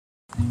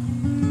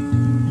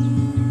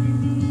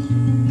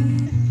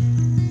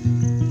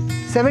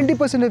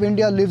70% of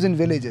India lives in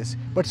villages,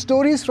 but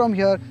stories from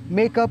here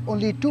make up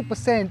only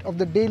 2% of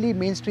the daily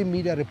mainstream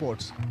media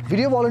reports.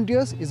 Video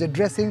Volunteers is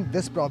addressing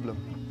this problem.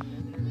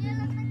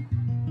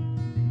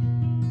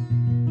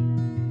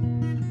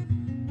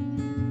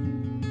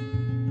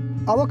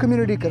 Our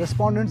community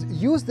correspondents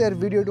use their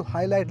video to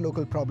highlight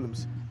local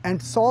problems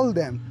and solve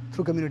them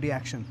through community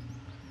action.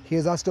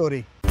 Here's our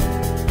story.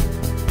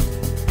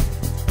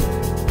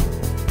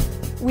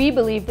 We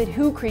believe that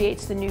who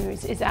creates the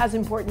news is as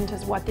important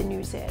as what the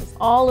news is.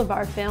 All of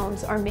our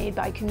films are made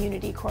by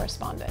community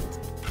correspondents.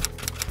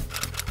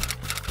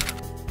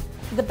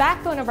 The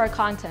backbone of our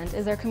content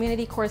is our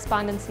community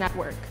correspondence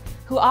network,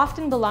 who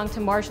often belong to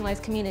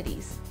marginalized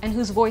communities and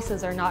whose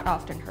voices are not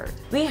often heard.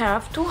 We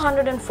have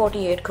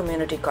 248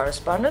 community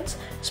correspondents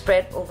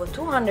spread over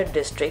 200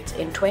 districts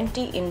in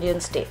 20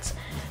 Indian states.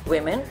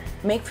 Women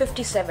make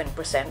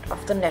 57%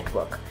 of the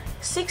network.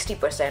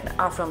 60%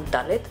 are from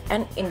Dalit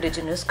and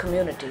indigenous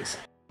communities.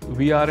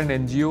 We are an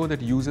NGO that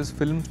uses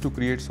films to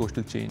create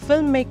social change.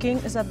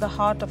 Filmmaking is at the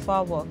heart of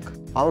our work.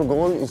 Our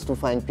goal is to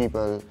find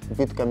people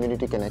with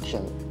community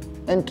connection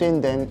and train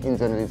them in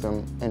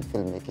journalism and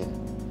filmmaking.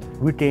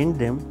 We train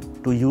them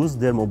to use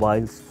their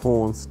mobiles,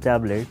 phones,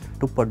 tablets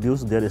to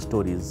produce their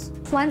stories.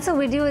 Once a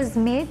video is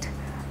made,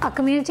 our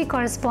community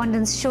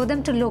correspondents show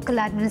them to local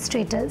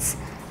administrators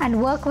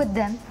and work with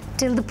them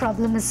till the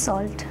problem is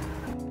solved.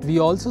 We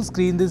also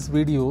screen these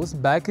videos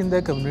back in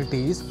their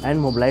communities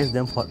and mobilize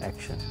them for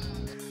action.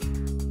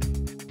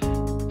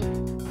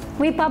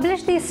 We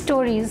publish these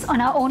stories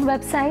on our own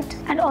website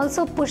and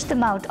also push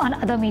them out on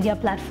other media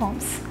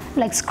platforms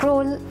like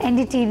Scroll,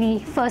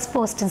 NDTV, First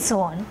Post and so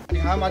on.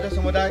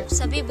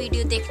 सभी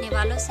video देखने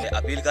वालों से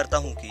appeal करता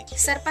हूं कि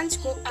सरपंच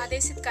को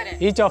आदेशित करें.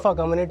 Each of our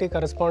community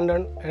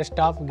correspondent and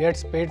staff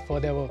gets paid for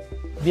their work.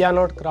 We are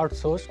not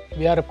crowdsourced,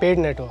 we are a paid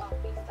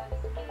network.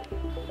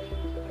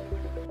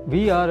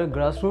 We are a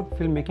grassroots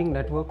filmmaking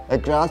network, a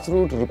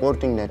grassroots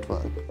reporting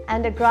network,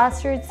 and a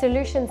grassroots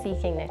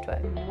solution-seeking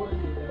network.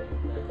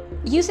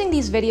 Using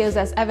these videos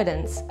as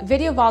evidence,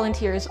 Video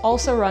Volunteers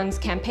also runs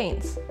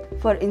campaigns.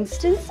 For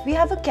instance, we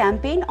have a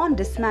campaign on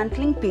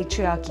dismantling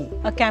patriarchy,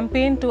 a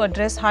campaign to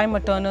address high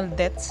maternal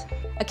deaths,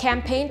 a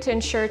campaign to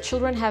ensure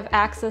children have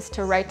access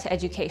to right to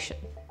education.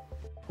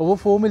 Over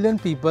 4 million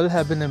people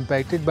have been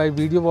impacted by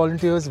Video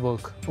Volunteers'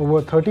 work. Over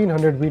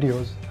 1,300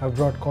 videos have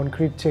brought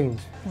concrete change.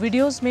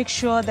 Videos make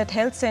sure that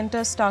health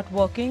centers start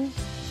working,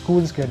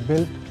 schools get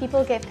built,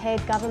 people get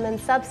paid government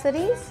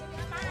subsidies.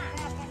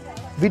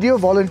 Video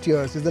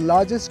Volunteers is the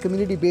largest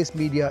community-based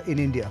media in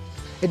India.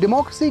 A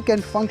democracy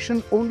can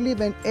function only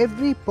when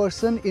every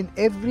person in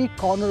every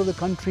corner of the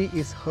country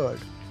is heard.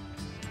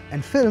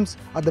 And films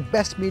are the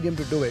best medium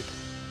to do it.